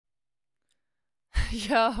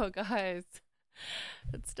Yo, guys.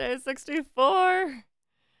 It's day 64.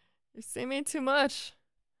 You see me too much.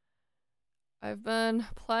 I've been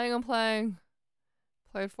playing and playing.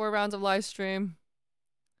 Played 4 rounds of live stream.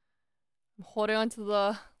 I'm holding on to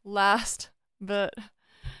the last bit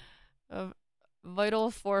of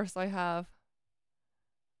vital force I have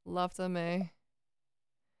left in me.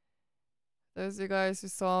 Those of you guys who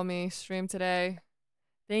saw me stream today,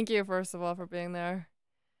 thank you, first of all, for being there.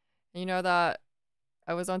 And you know that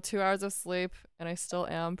I was on 2 hours of sleep, and I still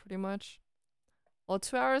am pretty much. Well,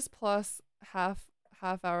 2 hours plus half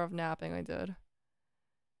hour of napping I did.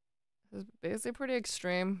 It was basically pretty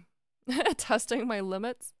extreme. Testing my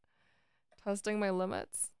limits. Testing my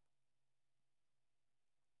limits.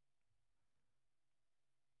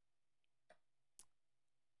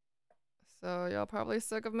 So y'all probably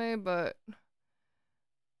sick of me, but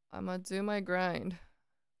I'm gonna do my grind.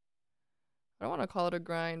 I don't want to call it a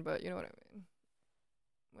grind, but you know what I mean.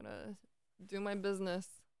 I'm gonna do my business.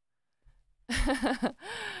 I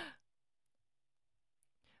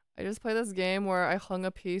just played this game where I hung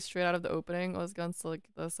a piece straight out of the opening. I was against like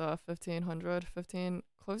this 1500, 15,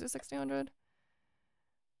 close to 1600.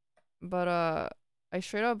 But I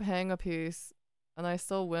straight up hang a piece and I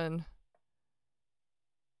still win.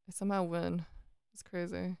 I somehow win. It's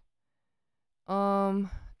crazy. Draw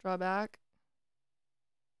back.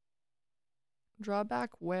 Draw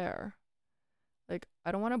back where? Like,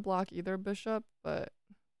 I don't want to block either bishop, but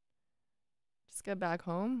just get back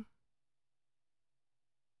home.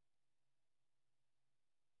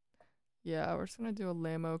 Yeah, we're just gonna do a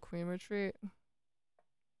lame-o queen retreat.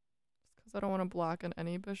 Just because I don't want to block in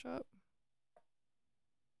any bishop.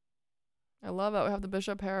 I love it. We have the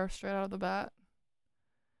bishop pair straight out of the bat.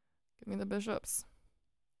 Give me the bishops.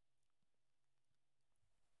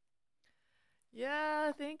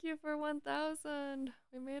 Yeah, thank you for 1,000.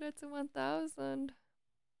 We made it to 1,000.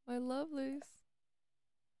 My lovelies.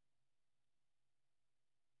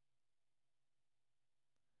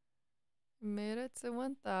 We made it to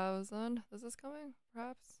 1,000. This is coming,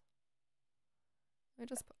 perhaps. I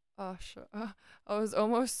just... Oh, shit. I was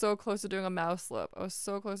almost so close to doing a mouse slip. I was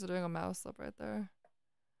so close to doing a mouse slip right there.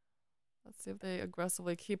 Let's see if they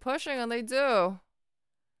aggressively keep pushing, and they do.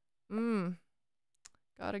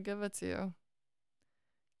 Gotta give it to you.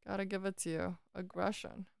 Gotta give it to you.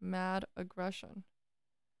 Aggression. Mad aggression.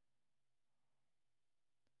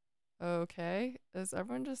 Okay. Is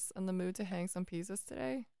everyone just in the mood to hang some pieces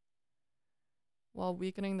today? While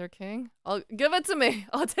weakening their king? I'll give it to me.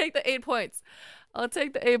 I'll take the 8 points. I'll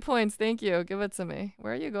take the 8 points. Thank you. Give it to me.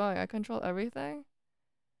 Where are you going? I control everything.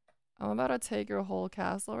 I'm about to take your whole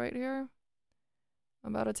castle right here.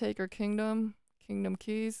 I'm about to take your kingdom. Kingdom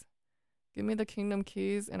keys. Give me the kingdom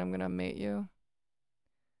keys and I'm gonna mate you.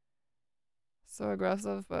 So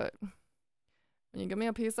aggressive, but when you give me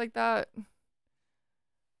a piece like that,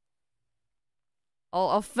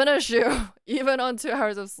 I'll finish you even on 2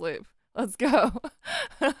 hours of sleep. Let's go.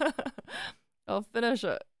 I'll finish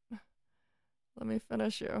it. Let me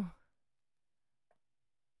finish you.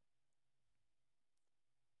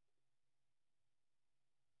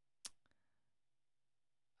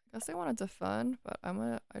 I guess I want to defend, but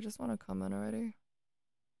I just want to come in already.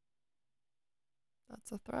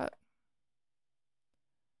 That's a threat.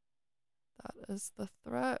 That is the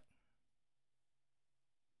threat.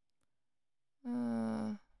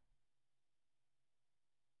 Try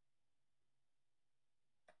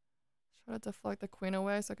to deflect the queen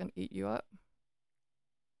away so I can eat you up.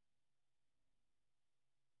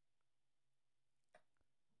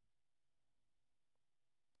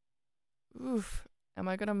 Oof. Am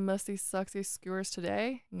I gonna miss these sexy skewers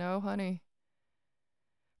today? No, honey.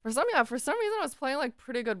 For some reason I was playing like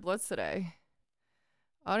pretty good blitz today.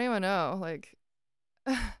 I don't even know. Like,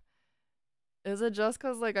 is it just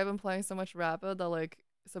because like I've been playing so much rapid that like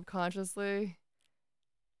subconsciously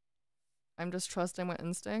I'm just trusting my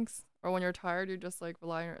instincts? Or when you're tired, you just like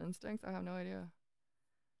rely on your instincts? I have no idea.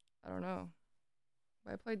 I don't know.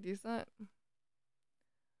 But I played decent.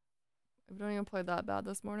 If you don't even play that bad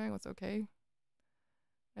this morning, it's okay.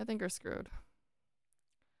 I think we're screwed.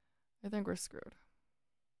 I think we're screwed.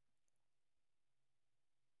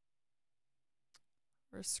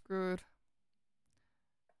 We're screwed.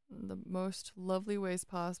 In the most lovely ways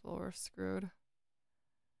possible, we're screwed.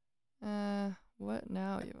 What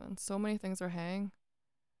now even? So many things are hang.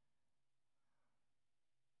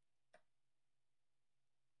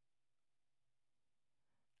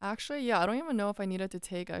 Actually, yeah, I don't even know if I needed to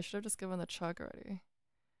take. I should have just given the check already.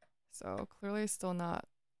 So clearly still not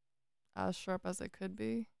as sharp as it could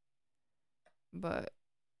be. But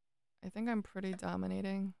I think I'm pretty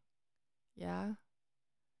dominating. Yeah.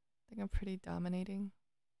 I think think I'm pretty dominating.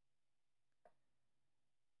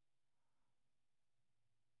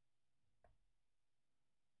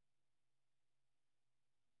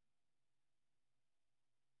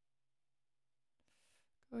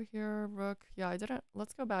 Go here, rook. Yeah, I didn't.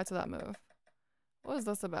 Let's go back to that move. What was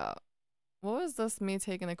this about? What was this me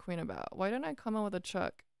taking the queen about? Why didn't I come in with a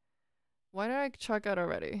chuck? Why did I chuck it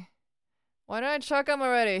already? Why did I chuck him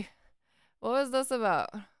already? What was this about?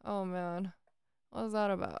 Oh man. What was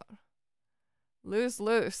that about? Loose,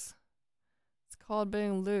 loose. It's called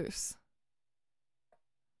being loose.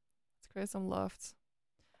 Let's create some left.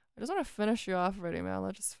 I just want to finish you off already, man.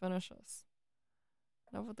 Let's just finish us.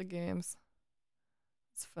 Enough with the games.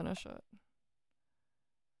 Let's finish it.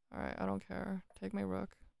 Alright, I don't care. Take my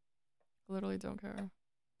rook. I literally don't care.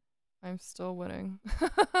 I'm still winning.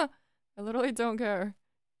 I literally don't care.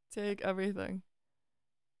 Take everything.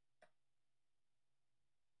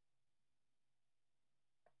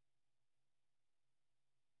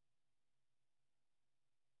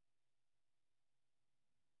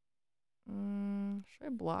 Should I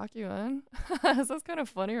block you in? Is this kind of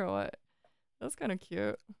funny or what? That's kind of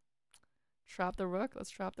cute. Trap the rook. Let's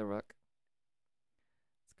trap the rook.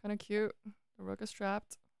 It's kind of cute. The rook is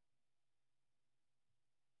trapped.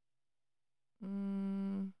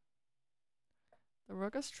 The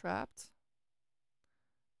rook is trapped.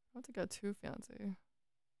 I don't want to get too fancy.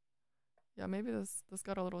 Yeah, maybe this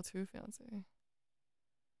got a little too fancy.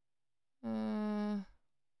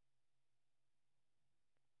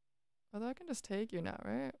 Although I can just take you now,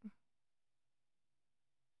 right?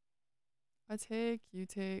 I take, you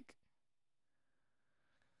take.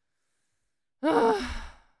 Why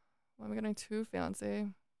am I getting too fancy?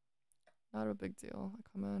 Not a big deal. I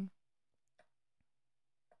come in.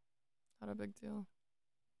 Not a big deal.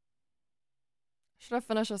 Should I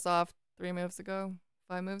finish this off 3 moves ago?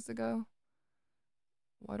 5 moves ago?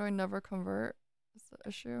 Why do I never convert? Is the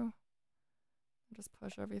issue? I just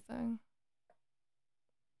push everything.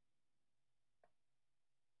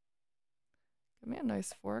 Give me a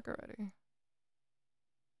nice fork already.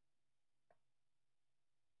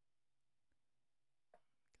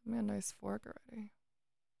 Give me a nice fork already.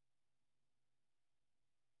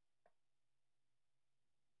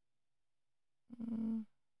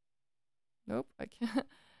 Nope, I can't.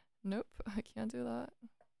 Nope, I can't do that.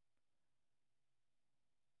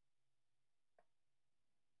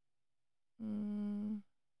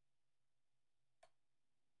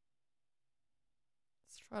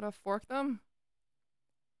 Let's try to fork them.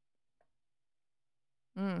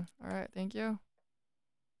 Alright, thank you.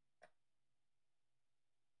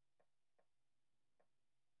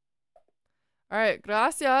 Alright,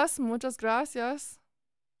 gracias. Muchas gracias.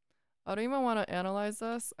 I don't even want to analyze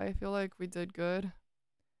this. I feel like we did good.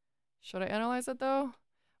 Should I analyze it though?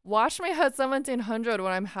 Watch me hit 1700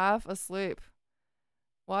 when I'm half asleep.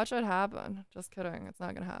 Watch it happen. Just kidding. It's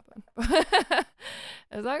not gonna happen.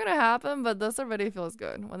 It's not gonna happen, but this already feels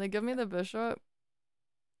good. When they give me the bishop.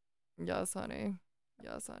 Yes, honey.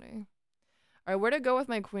 Yes, honey. Alright, where to go with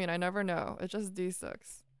my queen? I never know. It's just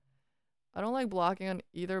d6. I don't like blocking on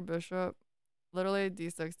either bishop. Literally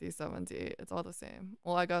d6, d7, d8. It's all the same.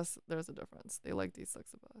 Well, I guess there's a difference. They like d6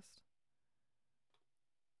 the best.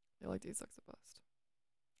 They like d6 the best.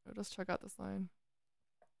 I'll just check out this line.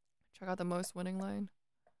 Check out the most winning line.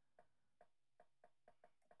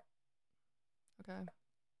 Okay.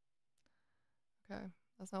 Okay.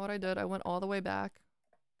 That's not what I did. I went all the way back.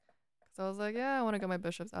 Because I was like, yeah, I want to get my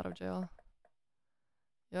bishops out of jail.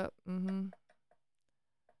 Yep.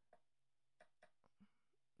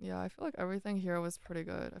 Yeah, I feel like everything here was pretty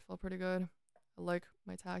good. I feel pretty good. I like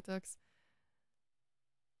my tactics.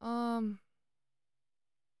 Oh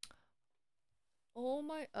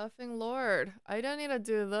my effing lord. I didn't need to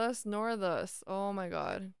do this nor this. Oh my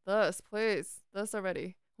god. This, please. This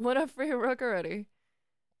already. What a free rook already.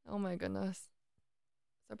 Oh my goodness.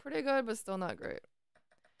 So pretty good, but still not great.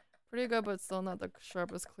 Pretty good, but still not the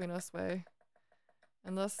sharpest, cleanest way.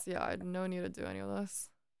 And this, yeah, I had no need to do any of this.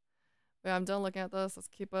 Wait, I'm done looking at this. Let's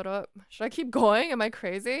keep it up. Should I keep going? Am I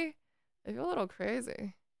crazy? I feel a little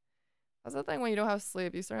crazy. That's the thing when you don't have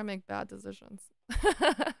sleep. You start to make bad decisions.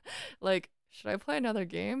 Like, should I play another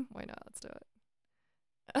game? Why not? Let's do it.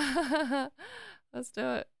 Let's do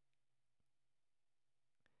it.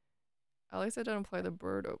 At least I didn't play the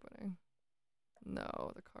bird opening.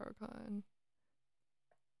 No, the Caracan.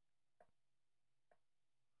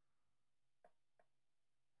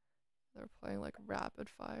 They're playing like rapid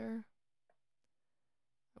fire.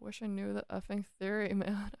 I wish I knew the effing theory,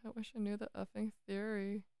 man. I wish I knew the effing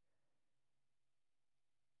theory.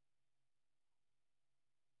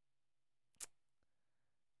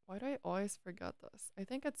 Why do I always forget this? I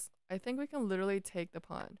think we can literally take the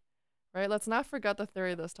pawn. Right? Let's not forget the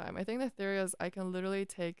theory this time. I think the theory is I can literally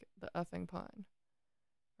take the effing pawn.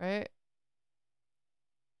 Right?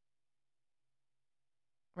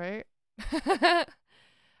 Right? Alright,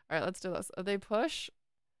 let's do this. If they push,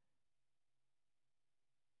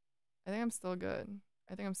 I think I'm still good.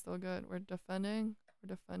 I think I'm still good. We're defending.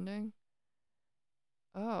 We're defending.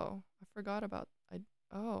 Oh, I forgot about I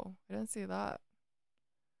didn't see that.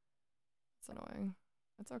 It's annoying.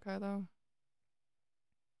 It's okay though.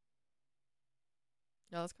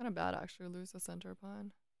 Yeah, that's kind of bad actually. Lose the center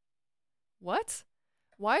pawn. What?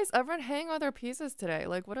 Why is everyone hanging on their pieces today?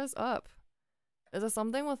 Like, what is up? Is it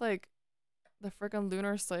something with like the freaking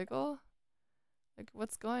lunar cycle? Like,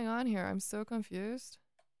 what's going on here? I'm so confused.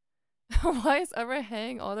 Why is everyone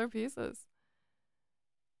hanging all their pieces?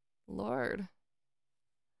 Lord.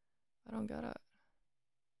 I don't get it.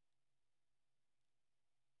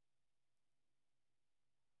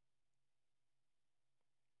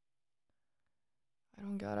 I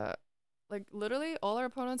don't get it. Like, literally all our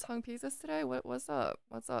opponents hung pieces today? What's up?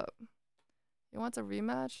 What's up? You want a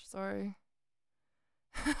rematch? Sorry.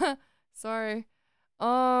 Sorry.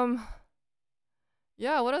 Yeah,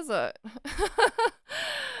 what is it?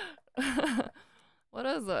 What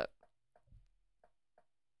is it?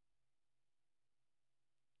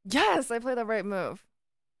 Yes, I played the right move.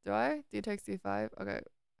 Do I? D takes D5? Okay.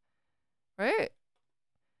 Right?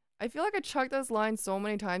 I feel like I chucked this line so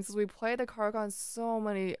many times because we played the Carcon so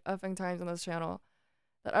many effing times on this channel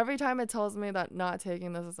that every time it tells me that not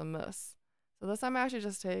taking this is a miss. So this time I actually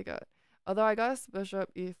just take it. Although I guess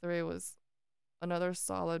Bishop E3 was another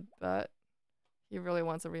solid bet. He really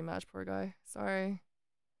wants a rematch, poor guy. Sorry.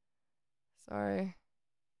 Sorry.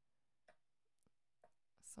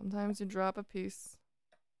 Sometimes you drop a piece.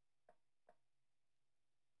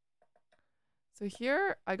 So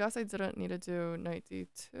here, I guess I didn't need to do knight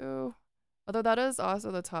d2. Although that is also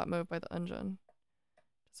the top move by the engine.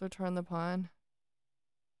 Just return the pawn.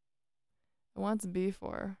 It wants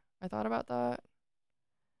b4. I thought about that.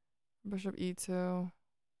 Bishop e2.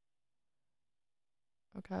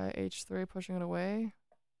 Okay, h3, pushing it away.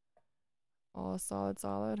 All solid,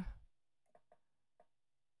 solid.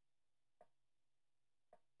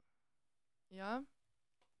 Yeah.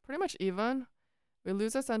 Pretty much even. We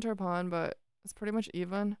lose a center pawn, but it's pretty much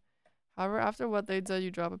even. However, after what they did,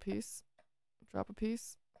 you drop a piece. Drop a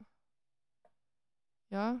piece.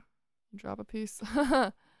 Yeah. Drop a piece.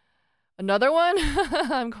 Another one?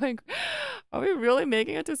 I'm going... Are we really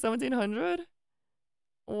making it to 1700?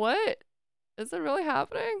 What? Is it really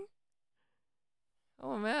happening?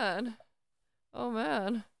 Oh, man. Oh,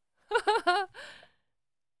 man.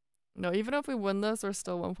 No, even if we win this, we're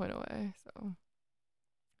still 1 point away, so...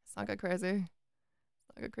 Let's not get crazy. Let's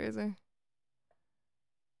not get crazy.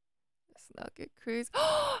 Let's not get crazy.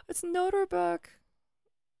 It's Noterbuck!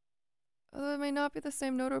 Although it may not be the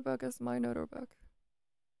same Noterbuck as my Noterbuck.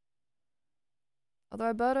 Although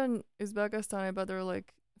I bet in Uzbekistan, I bet there were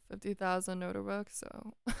like 50,000 Noterbucks,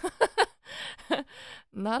 so...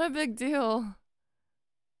 Not a big deal.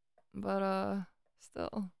 But,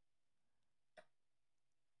 still.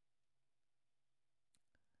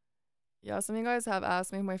 Yeah, some of you guys have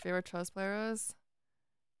asked me who my favorite chess player is.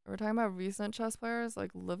 We're talking about recent chess players,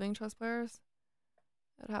 like living chess players.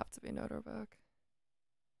 It'd have to be Noterbuck.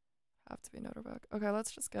 Have to be Noterbuck. Okay,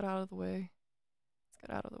 let's just get out of the way. Let's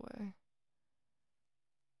get out of the way.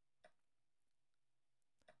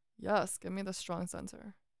 Yes, give me the strong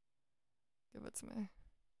center. Give it to me.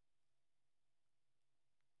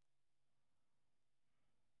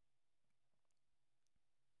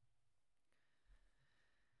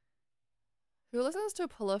 Who listens to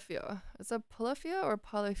Polyphia? Is it Polyphia or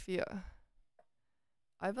Polyphia?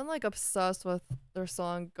 I've been like obsessed with their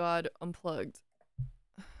song God Unplugged.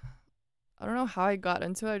 I don't know how I got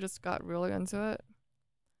into it. I just got really into it.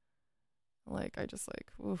 Like, I just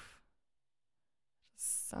like, oof. It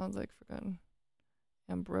just sounds like freaking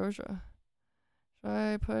ambrosia. Should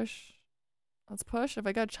I push? Let's push. If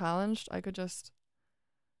I get challenged, I could just,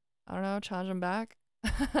 I don't know, challenge him back.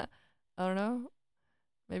 I don't know.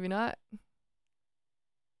 Maybe not.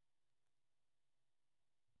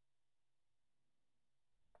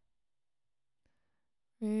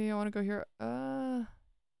 Maybe I want to go here.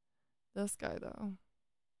 This guy though.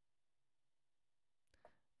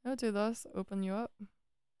 I'll do this. Open you up.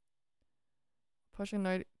 Pushing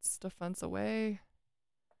knight's defense away.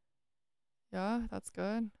 Yeah, that's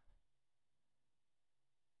good.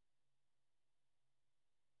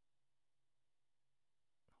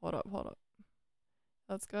 Hold up, hold up.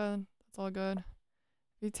 That's good. That's all good.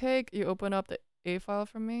 If you take, you open up the A file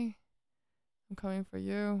from me. I'm coming for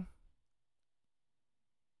you.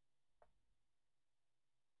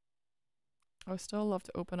 I would still love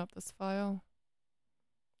to open up this file.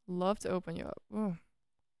 Love to open you up. Ooh.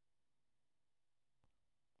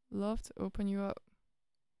 Love to open you up.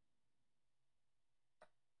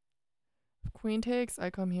 If queen takes, I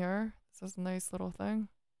come here. This is a nice little thing.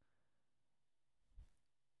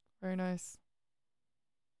 Very nice.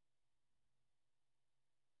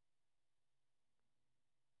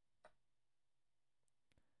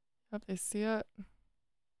 Yep, they see it.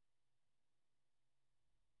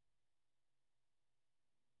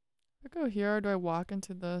 Do I go here or do I walk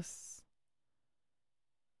into this?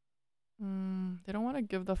 They don't want to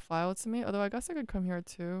give the file to me, although I guess I could come here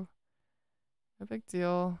too. No big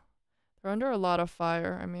deal. They're under a lot of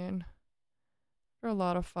fire, I mean. They're a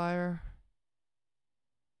lot of fire.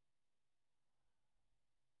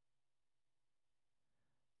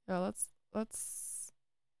 Yeah, let's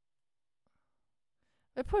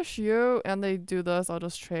they push you and they do this, I'll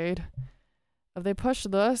just trade. If they push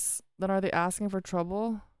this, then are they asking for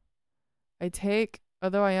trouble? I take,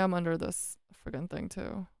 although I am under this friggin' thing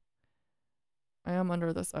too. I am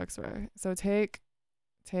under this x-ray. So take.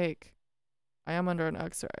 I am under an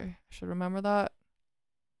x-ray. I should remember that.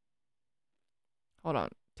 Hold on.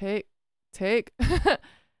 Take. Take.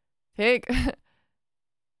 Take.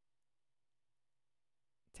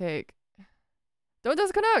 Don't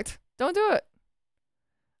disconnect. Don't do it.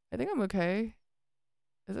 I think I'm okay.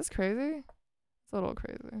 Is this crazy? It's a little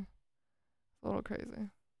crazy. It's a little crazy.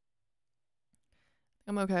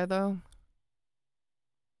 I'm okay though.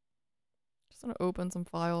 Just gonna open some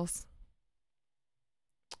files.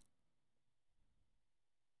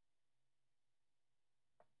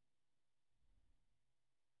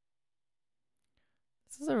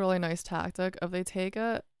 This is a really nice tactic. If they take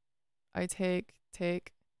it, I take.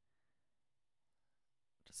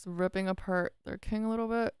 Just ripping apart their king a little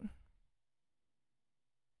bit.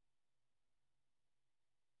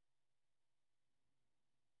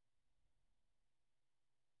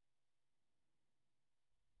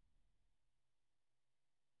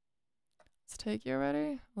 Let's take you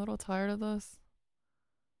already. A little tired of this.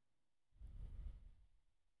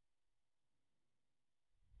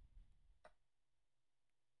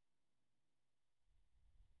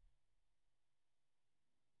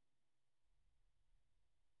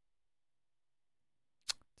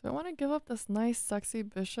 Do I want to give up this nice, sexy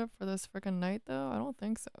bishop for this freaking knight, though? I don't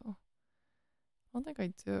think so. I don't think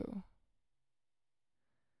I do.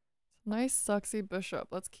 It's a nice, sexy bishop.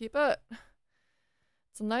 Let's keep it.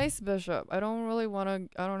 It's a nice bishop. I don't really want to...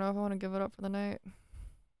 I don't know if I want to give it up for the knight.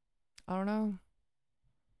 I don't know.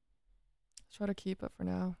 Let's try to keep it for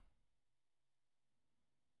now.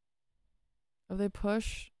 If they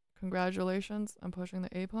push, congratulations. I'm pushing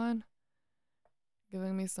the A-pawn.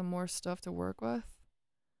 Giving me some more stuff to work with.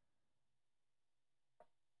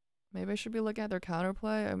 Maybe I should be looking at their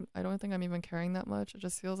counterplay. I don't think I'm even caring that much. It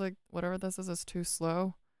just feels like whatever this is too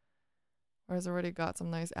slow. Or has already got some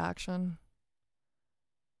nice action.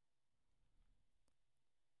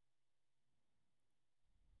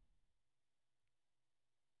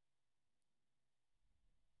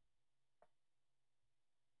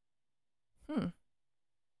 Should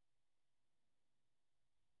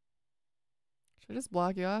I just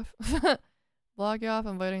block you off? Block you off,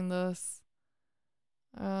 inviting this.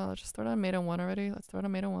 Let's just throw down mate on 1 already. Let's throw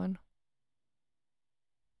down mate on 1.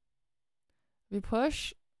 If we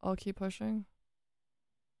push, I'll keep pushing.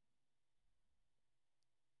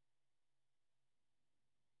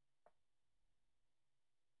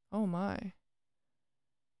 Oh my.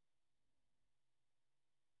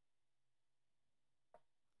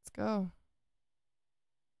 Let's go.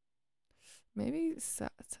 Maybe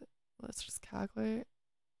let's just calculate.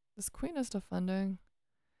 This queen is defending.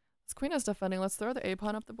 This queen is defending. Let's throw the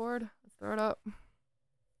A-pawn up the board. Let's throw it up.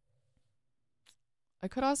 I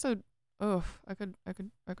could also I could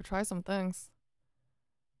try some things.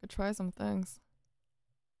 I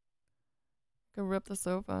could rip this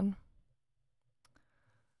open.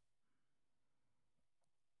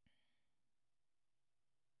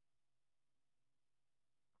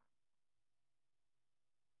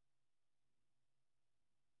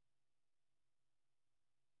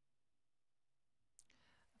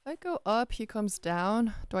 If I go up, he comes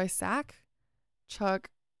down. Do I sack? Chuck.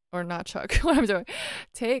 Or not chuck. What I'm doing.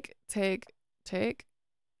 Take. I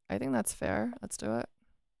think that's fair. Let's do it.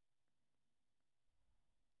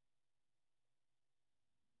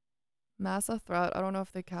 Massive threat. I don't know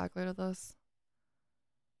if they calculated this.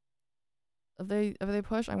 If they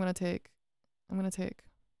push, I'm gonna take.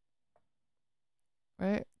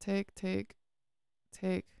 Right? Take.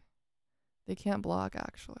 They can't block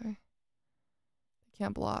actually.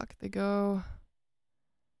 Can't block. They go.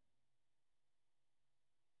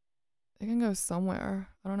 They can go somewhere.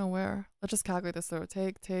 I don't know where. Let's just calculate this though.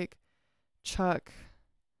 Take, chuck,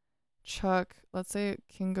 chuck. Let's say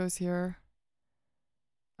king goes here.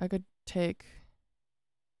 I could take.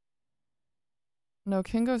 No,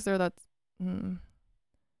 king goes there. That's.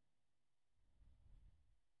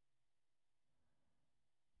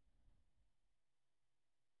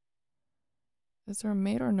 Is there a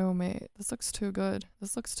mate or no mate? This looks too good.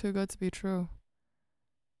 This looks too good to be true.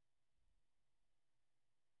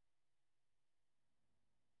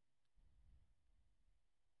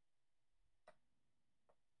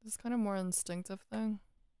 This is kind of more instinctive thing.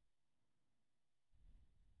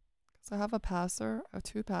 Because I have a passer. I have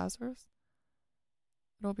 2 passers.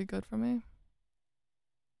 It'll be good for me.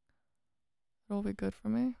 It'll be good for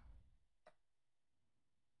me.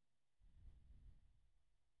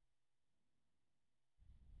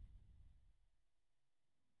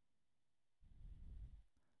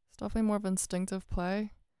 It's definitely more of instinctive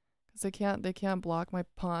play. Because they can't block my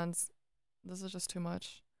pawns. This is just too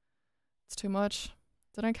much. It's too much.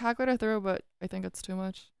 Didn't calculate it through, but I think it's too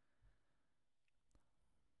much.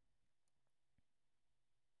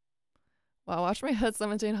 Wow, watch me hit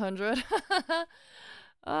 1700.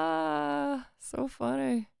 So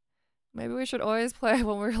funny. Maybe we should always play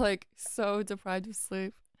when we're like so deprived of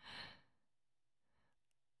sleep.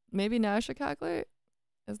 Maybe now I should calculate?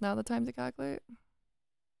 Is now the time to calculate?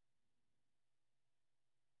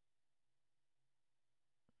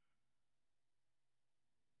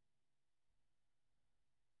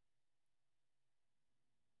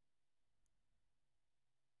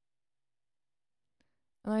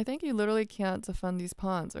 And I think you literally can't defend these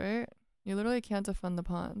pawns, right? You literally can't defend the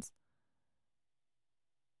pawns.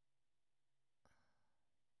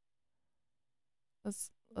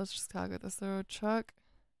 Let's just calculate this through. Chuck,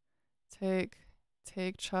 take,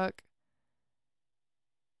 chuck.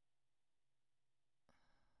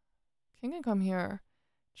 King can come here.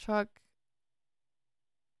 Chuck,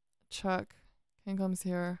 chuck. King comes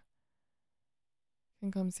here.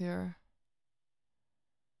 King comes here.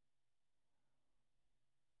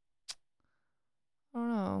 I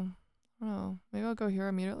don't know. I don't know. Maybe I'll go here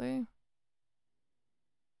immediately.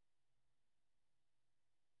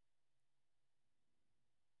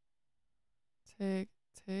 Take.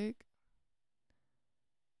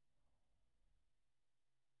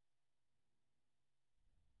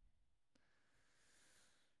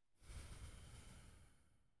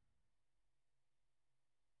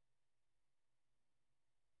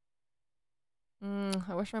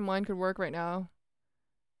 I wish my mind could work right now.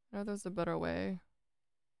 I know there's a better way.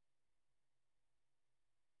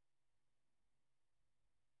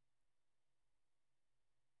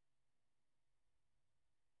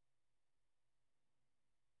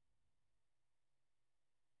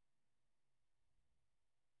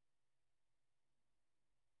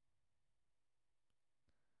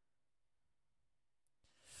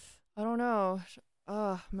 I don't know.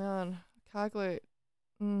 Man. Calculate.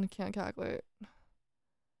 Can't calculate.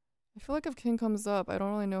 I feel like if king comes up, I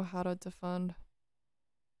don't really know how to defend.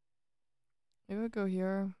 Maybe I'll go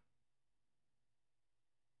here.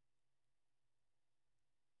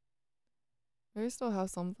 Maybe I still have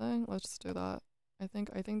something. Let's just do that. I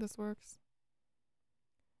think this works.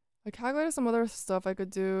 I calculated some other stuff I could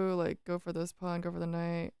do, like go for this pawn, go for the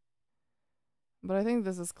knight. But I think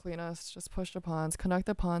this is cleanest. Just push the pawns, connect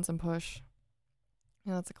the pawns and push.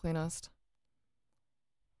 Yeah, that's the cleanest.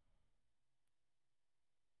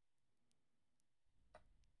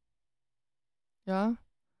 Yeah?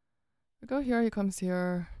 I go here, he comes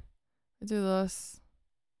here. I do this.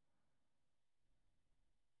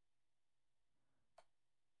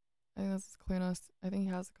 I think this is cleanest. I think he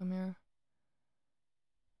has to come here.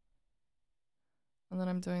 And then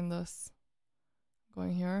I'm doing this.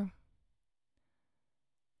 Going here.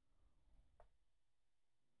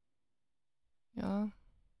 Yeah.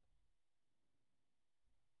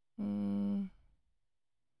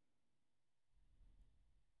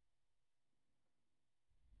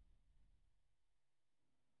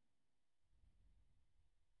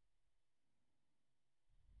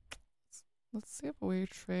 Let's see if we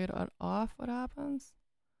trade it off, what happens.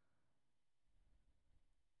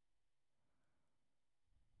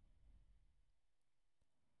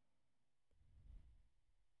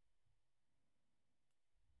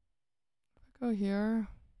 If I go here,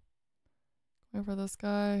 going for this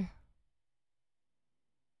guy,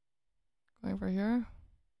 going for here.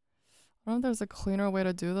 I don't know if there's a cleaner way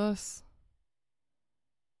to do this.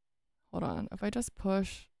 Hold on. If I just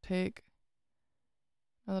push, take.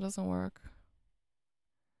 No, that doesn't work.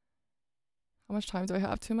 How much time do I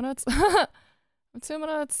have? 2 minutes? 2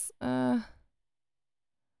 minutes.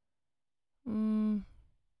 Mm,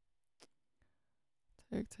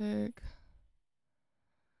 take.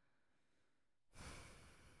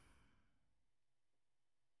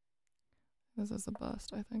 This is a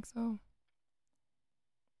bust. I think so.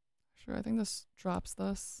 Sure, I think this drops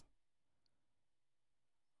this.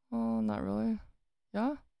 Oh, not really.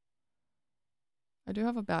 Yeah? I do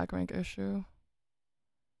have a back rank issue.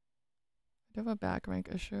 I do have a back rank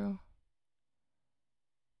issue.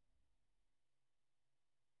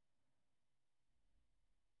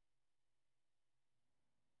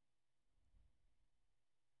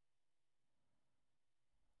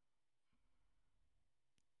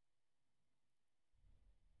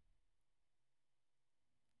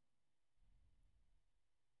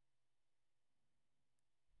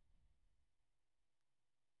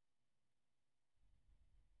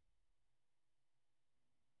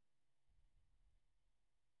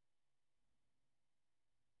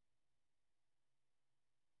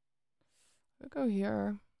 I could go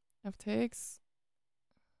here. F takes.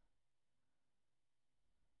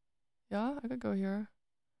 Yeah, I could go here.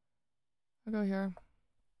 I'll go here.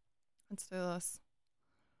 Let's do this.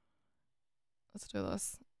 Let's do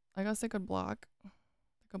this. I guess they could block. They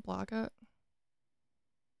could block it.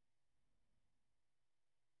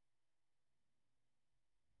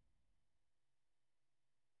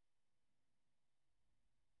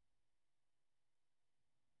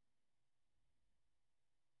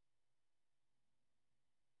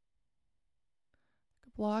 They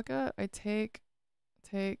could block it. I take.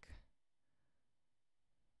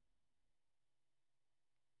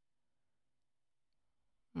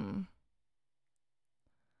 Hmm.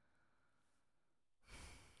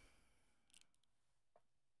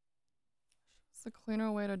 It's a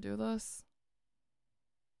cleaner way to do this.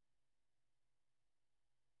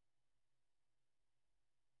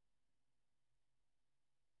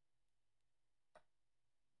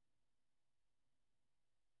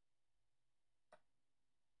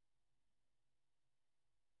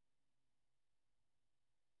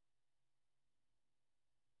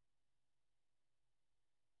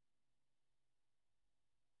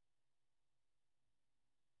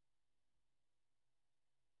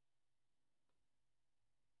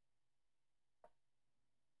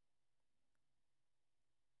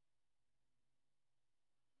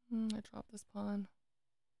 I dropped this pawn.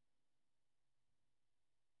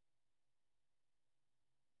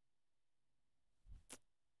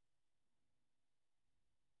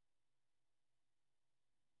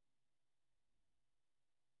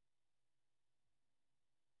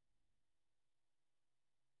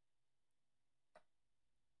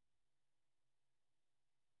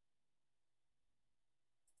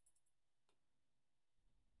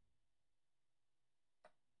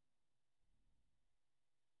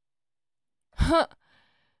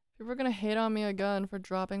 People are gonna hate on me again for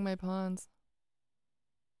dropping my pawns.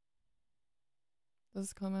 This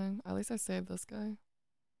is coming. At least I saved this guy.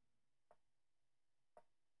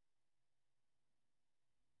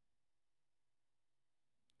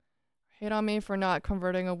 Hate on me for not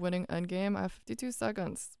converting a winning endgame. I have 52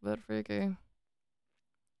 seconds. Bit freaky.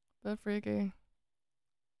 Bit freaky.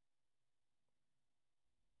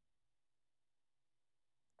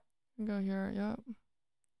 Go here. Yep.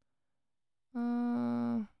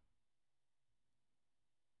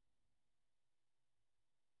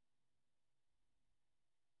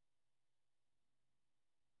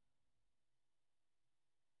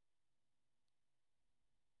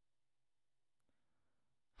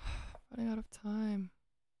 Running out of time.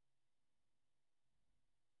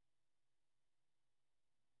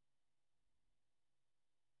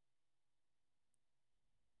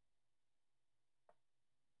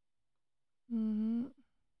 Mm-hmm.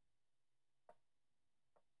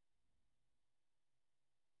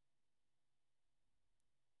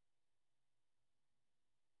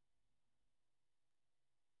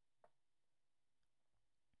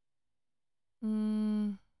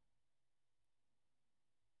 Mm.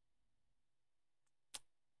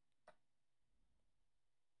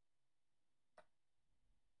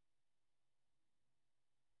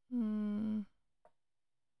 Mm.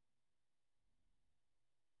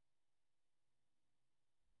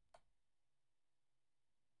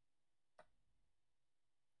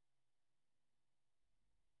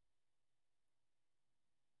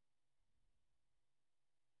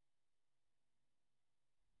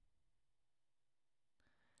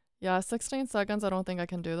 Yeah, 16 seconds. I don't think I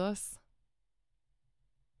can do this.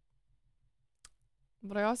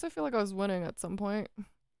 But I also feel like I was winning at some point. I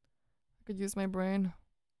could use my brain.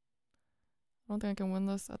 I don't think I can win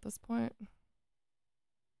this at this point.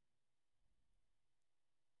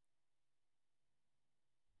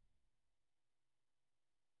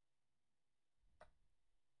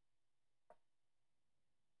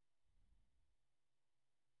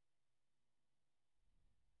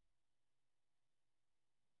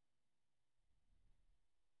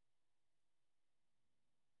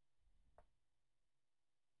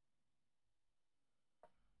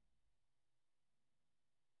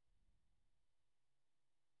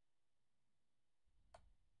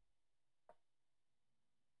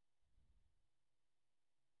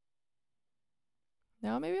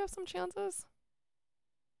 Now maybe I have some chances.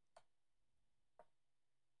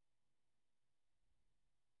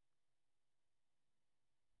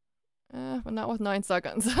 But not with 9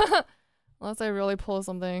 seconds. Unless I really pull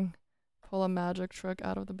something. Pull a magic trick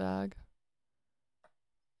out of the bag.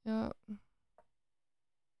 Yep.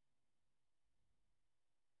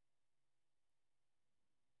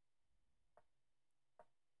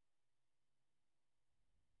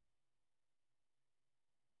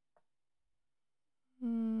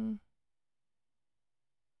 Hmm.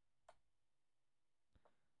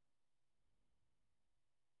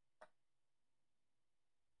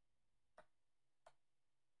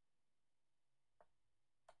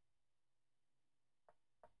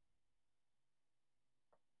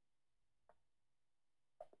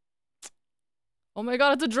 Oh my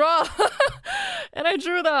god, it's a draw! And I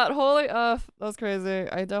drew that! Holy F. That was crazy.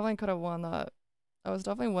 I definitely could have won that. I was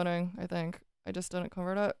definitely winning, I think. I just didn't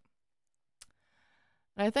convert it.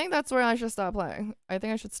 And I think that's where I should stop playing. I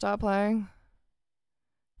think I should stop playing.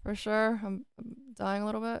 For sure. I'm dying a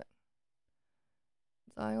little bit.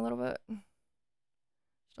 Dying a little bit.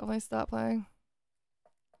 Should definitely stop playing.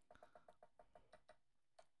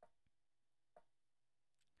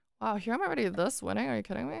 Wow, here I'm already this winning? Are you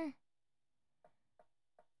kidding me?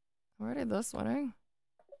 I'm already this winning?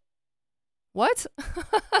 What?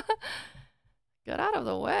 Get out of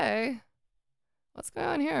the way. What's going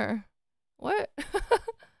on here? What?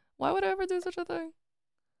 Why would I ever do such a thing?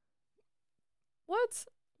 What?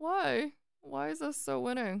 Why? Why is this so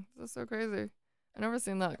winning? This is so crazy. I've never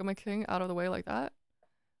seen that. Got my king out of the way like that.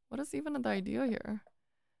 What is even the idea here?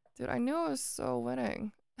 Dude, I knew I was so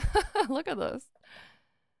winning. Look at this.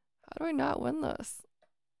 How do I not win this?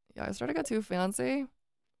 Yeah, I started to get too fancy.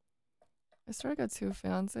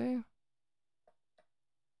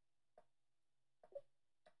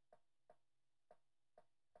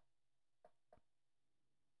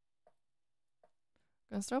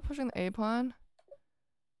 Gonna start pushing the A pawn.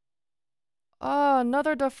 Oh,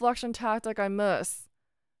 another deflection tactic I miss.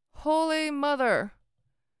 Holy mother.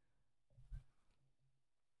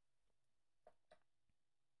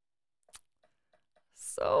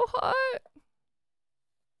 So hot.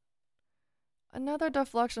 Another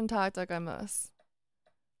deflection tactic I miss.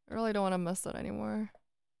 I really don't want to miss it anymore.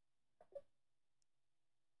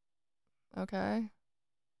 Okay.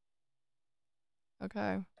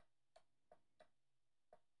 Okay.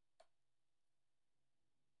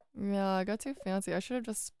 Yeah, I got too fancy. I should have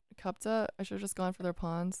just kept it. I should have just gone for their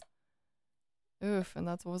pawns. Oof, and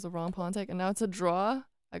that was the wrong pawn take. And now it's a draw?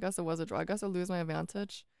 I guess it was a draw. I guess I'll lose my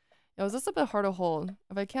advantage. Yeah, it was just a bit hard to hold.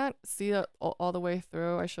 If I can't see it all the way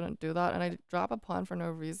through, I shouldn't do that. And I drop a pawn for no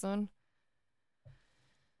reason.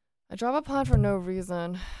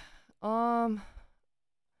 I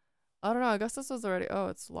don't know. I guess this was already... Oh,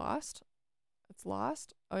 it's lost? It's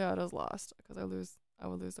lost? Oh, yeah, it is lost. Because I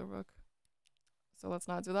would lose the rook. So let's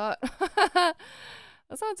not do that.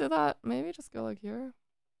 Let's not do that. Maybe just go like here.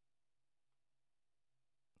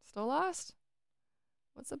 Still lost?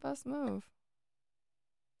 What's the best move?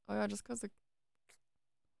 Oh yeah, just because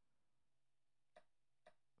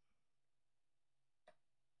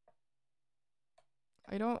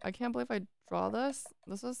I can't believe I draw this.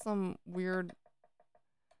 This is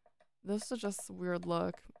just weird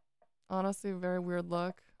luck. Honestly, very weird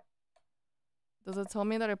luck. Does it tell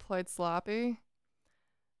me that I played sloppy?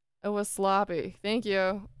 It was sloppy. Thank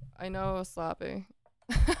you. I know it was sloppy.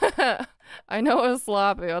 I know it was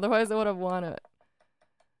sloppy. Otherwise, I would have won it.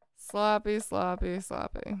 Sloppy, sloppy,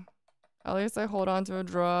 sloppy. At least I hold on to a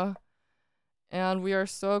draw. And we are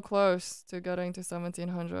so close to getting to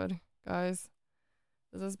 1700. Guys,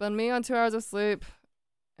 this has been me on 2 hours of sleep.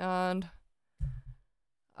 And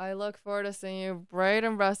I look forward to seeing you bright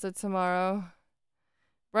and rested tomorrow.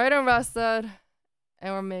 Bright and rested.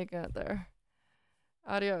 And we're making it there.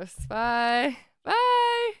 Adios. Bye.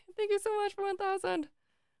 Bye. Thank you so much for 1,000.